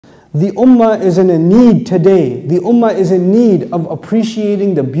The ummah is in a need today. The ummah is in need of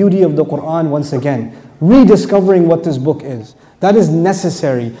appreciating the beauty of the Quran once again, rediscovering what this book is. That is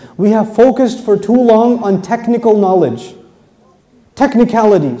necessary. We have focused for too long on technical knowledge,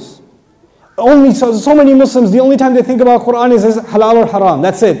 technicalities. Only so many Muslims, the only time they think about Quran is halal or haram.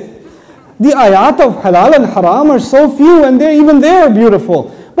 That's it. The ayat of halal and haram are so few, and even they are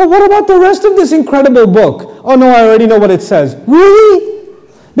beautiful. But what about the rest of this incredible book? Oh no, I already know what it says. Really?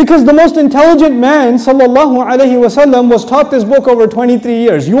 Because the most intelligent man, sallallahu alaihi wasallam, was taught this book over 23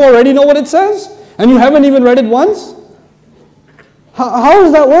 years. You already know what it says? And you haven't even read it once? How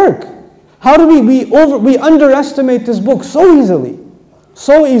does that work? How do we underestimate this book so easily?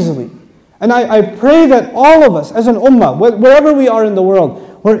 So easily. And I pray that all of us as an ummah, wherever we are in the world,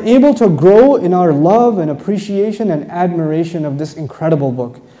 we're able to grow in our love and appreciation and admiration of this incredible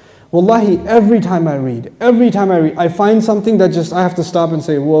book. Wallahi, every time I read, I find something that just, I have to stop and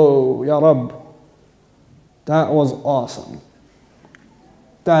say, whoa, Ya Rabb, that was awesome.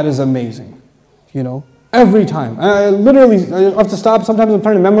 That is amazing. You know, every time. I have to stop. Sometimes I'm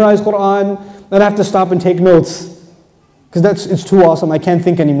trying to memorize Quran, then I have to stop and take notes. Because it's too awesome. I can't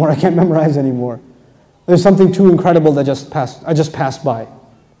think anymore. I can't memorize anymore. There's something too incredible that I just passed by.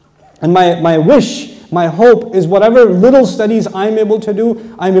 And my wish, my hope is whatever little studies I'm able to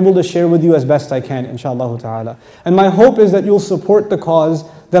do, I'm able to share with you as best I can, inshallah ta'ala. And my hope is that you'll support the cause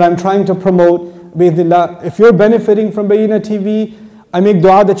that I'm trying to promote, bi'idhnillah. If you're benefiting from Bayyinah TV, I make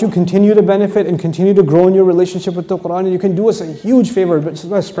dua that you continue to benefit and continue to grow in your relationship with the Quran. And you can do us a huge favor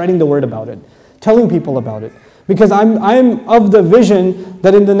by spreading the word about it, telling people about it. Because I'm of the vision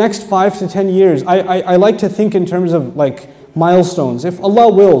that in the next 5 to 10 years, I like to think in terms of like milestones. If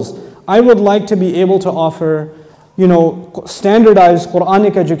Allah wills, I would like to be able to offer, standardized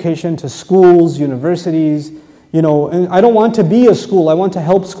Quranic education to schools, universities, and I don't want to be a school, I want to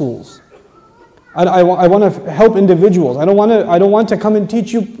help schools. I want to help individuals. I don't want to come and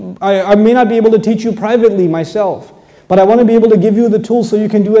teach you. I may not be able to teach you privately myself, but I want to be able to give you the tools so you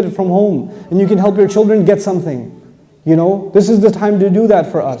can do it from home and you can help your children get something. This is the time to do that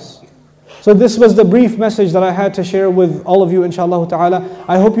for us. So this was the brief message that I had to share with all of you, inshallah ta'ala.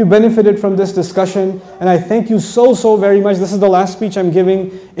 I hope you benefited from this discussion, and I thank you so very much. This is the last speech I'm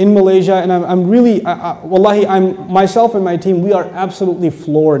giving in Malaysia, and I'm really, wallahi, myself and my team, we are absolutely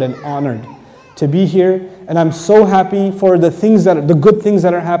floored and honored to be here, and I'm so happy for the good things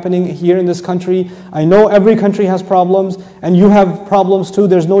that are happening here in this country. I know every country has problems, and you have problems too,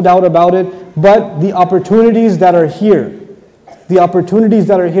 there's no doubt about it, but the opportunities that are here,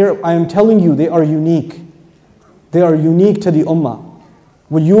 I am telling you, they are unique. They are unique to the ummah.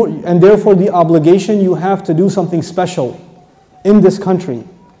 And therefore the obligation you have to do something special in this country,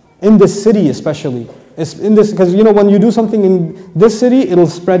 in this city especially. Because when you do something in this city, it'll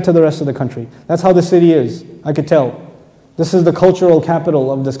spread to the rest of the country. That's how the city is, I could tell. This is the cultural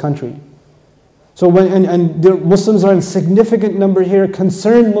capital of this country. So Muslims are in significant number here,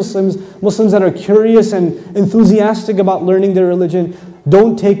 concerned Muslims that are curious and enthusiastic about learning their religion.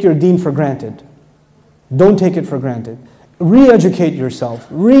 Don't take your deen for granted. Don't take it for granted. Re-educate yourself.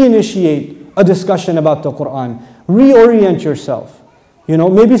 Re-initiate a discussion about the Quran. Reorient yourself.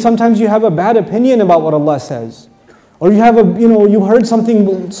 Maybe sometimes you have a bad opinion about what Allah says. Or you heard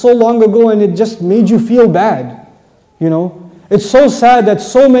something so long ago and it just made you feel bad. It's so sad that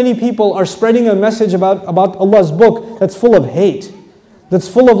so many people are spreading a message about Allah's book that's full of hate, that's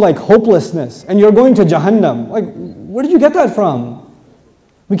full of like hopelessness, and you're going to Jahannam. Like, where did you get that from?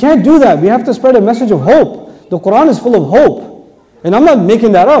 We can't do that. We have to spread a message of hope. The Quran is full of hope. And I'm not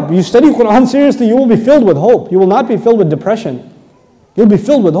making that up. You study Quran seriously, you will be filled with hope. You will not be filled with depression. You'll be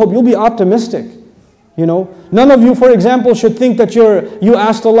filled with hope. You'll be optimistic. None of you, for example, should think that you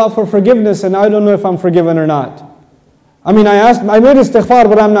asked Allah for forgiveness and I don't know if I'm forgiven or not. I made istighfar,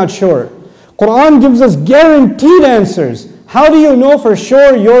 but I'm not sure. Quran gives us guaranteed answers. How do you know for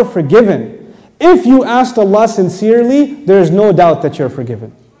sure you're forgiven? If you asked Allah sincerely, there's no doubt that you're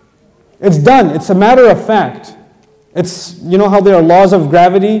forgiven. It's done. It's a matter of fact. It's, how there are laws of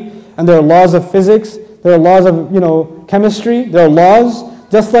gravity and there are laws of physics, there are laws of, chemistry, there are laws,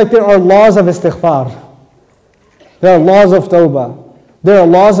 just like there are laws of istighfar. There are laws of tawbah. There are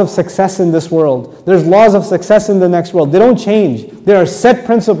laws of success in this world. There's laws of success in the next world. They don't change. There are set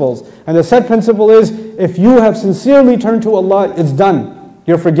principles. And the set principle is, if you have sincerely turned to Allah, it's done.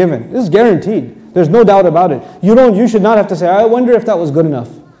 You're forgiven. This is guaranteed. There's no doubt about it. You should not have to say, I wonder if that was good enough.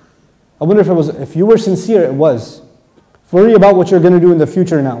 I wonder if you were sincere, it was. Worry about what you're going to do in the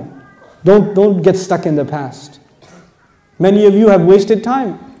future now. Don't get stuck in the past. Many of you have wasted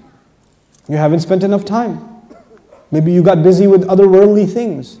time. You haven't spent enough time. Maybe you got busy with other worldly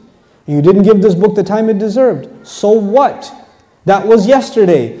things. You didn't give this book the time it deserved. So what? That was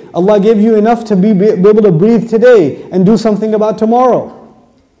yesterday. Allah gave you enough to be able to breathe today and do something about tomorrow.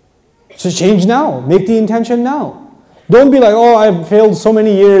 So change now. Make the intention now. Don't be like, oh, I've failed so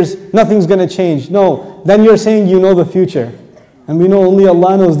many years, nothing's going to change. No, then you're saying you know the future. And we know only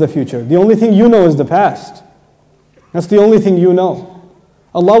Allah knows the future. The only thing you know is the past. That's the only thing you know.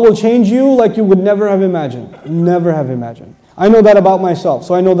 Allah will change you like you would never have imagined. Never have imagined. I know that about myself,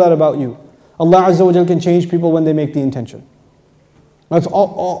 so I know that about you. Allah Azza wa Jal can change people when they make the intention. That's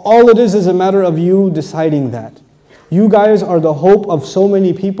all it is a matter of you deciding that. You guys are the hope of so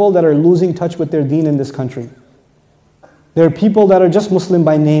many people that are losing touch with their deen in this country. There are people that are just Muslim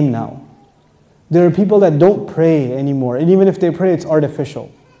by name now. There are people that don't pray anymore, and even if they pray, it's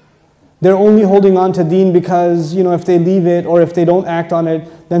artificial. They're only holding on to deen because, if they leave it or if they don't act on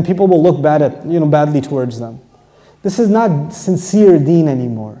it, then people will look badly towards them. This is not sincere deen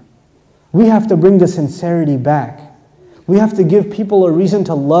anymore. We have to bring the sincerity back. We have to give people a reason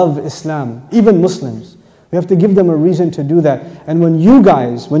to love Islam, even Muslims. We have to give them a reason to do that. And when you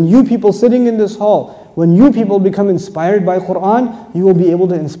people sitting in this hall, when you people become inspired by Quran, you will be able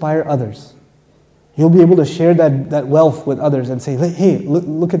to inspire others. You'll be able to share that wealth with others and say, hey,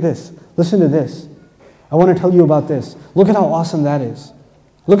 look at this. Listen to this. I want to tell you about this. Look at how awesome that is.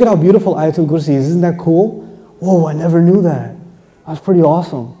 Look at how beautiful Ayatul Kursi is. Isn't that cool? Whoa, I never knew that. That's pretty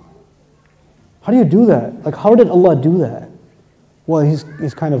awesome. How do you do that? Like, how did Allah do that? Well,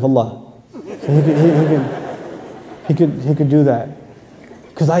 he's kind of Allah. So he could do that.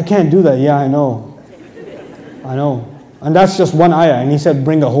 Because I can't do that. Yeah, I know. And that's just one ayah. And he said,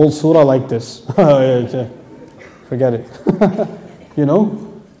 bring a whole surah like this. Forget it.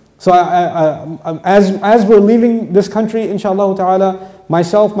 So as we're leaving this country, inshallah ta'ala,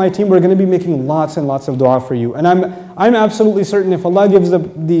 myself, my team, we're going to be making lots and lots of dua for you. And I'm absolutely certain if Allah gives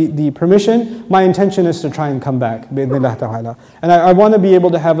the permission, my intention is to try and come back, bi'idhnillah ta'ala. And I want to be able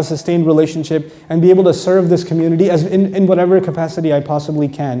to have a sustained relationship and be able to serve this community as in whatever capacity I possibly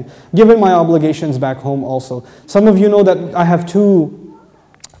can, given my obligations back home also. Some of you know that I have two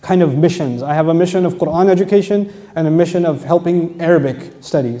kind of missions. I have a mission of Quran education and a mission of helping Arabic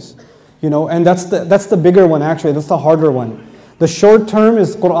studies. And that's the bigger one actually, that's the harder one. The short term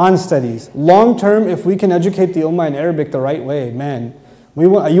is Quran studies. Long term, if we can educate the Ummah in Arabic the right way, man,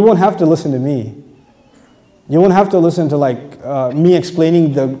 you won't have to listen to me. You won't have to listen to me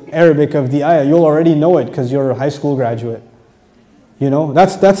explaining the Arabic of the ayah. You'll already know it because you're a high school graduate.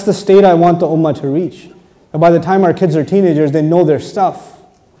 That's the state I want the Ummah to reach. And by the time our kids are teenagers, they know their stuff.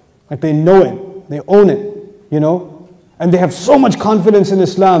 They know it, they own it, And they have so much confidence in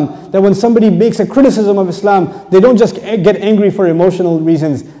Islam that when somebody makes a criticism of Islam, they don't just get angry for emotional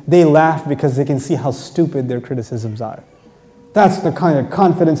reasons. They laugh because they can see how stupid their criticisms are. That's the kind of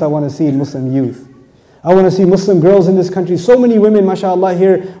confidence I want to see in Muslim youth. I want to see Muslim girls in this country. So many women, mashallah,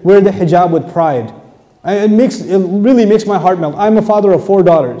 here wear the hijab with pride. It really makes my heart melt. I'm a father of 4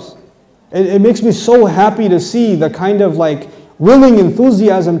 daughters. It makes me so happy to see the kind of willing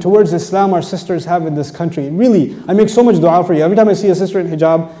enthusiasm towards Islam our sisters have in this country. Really, I make so much dua for you. Every time I see a sister in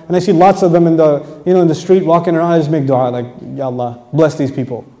hijab, and I see lots of them in the street walking around, I just make dua, Ya Allah, bless these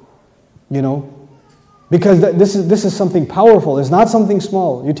people. Because this is something powerful. It's not something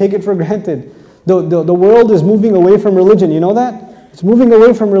small. You take it for granted. The world is moving away from religion. You know that? It's moving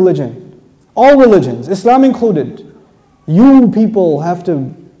away from religion. All religions, Islam included. You people have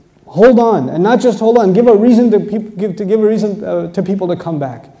to hold on, and not just hold on, give a reason to people to come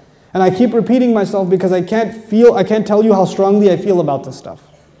back. And I keep repeating myself because I can't tell you how strongly I feel about this stuff.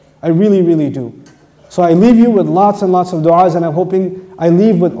 I really, really do. So I leave you with lots and lots of du'as, and I'm hoping I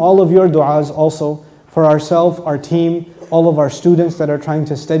leave with all of your du'as also for ourselves, our team, all of our students that are trying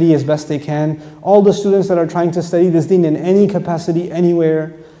to study as best they can, all the students that are trying to study this deen in any capacity,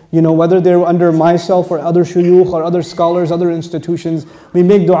 anywhere, whether they're under myself or other shuyukh or other scholars, other institutions. We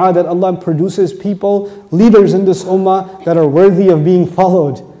make dua that Allah produces people, leaders in this ummah that are worthy of being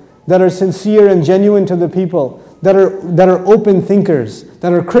followed, that are sincere and genuine to the people, that are open thinkers,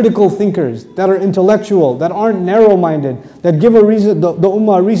 that are critical thinkers, that are intellectual, that aren't narrow-minded, that give the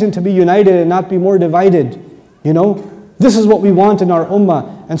ummah a reason to be united and not be more divided. This is what we want in our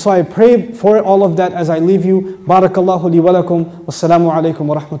ummah. And so I pray for all of that as I leave you. Barakallahu li wa lakum. Wassalamu alaikum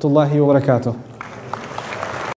wa rahmatullahi wa barakatuh.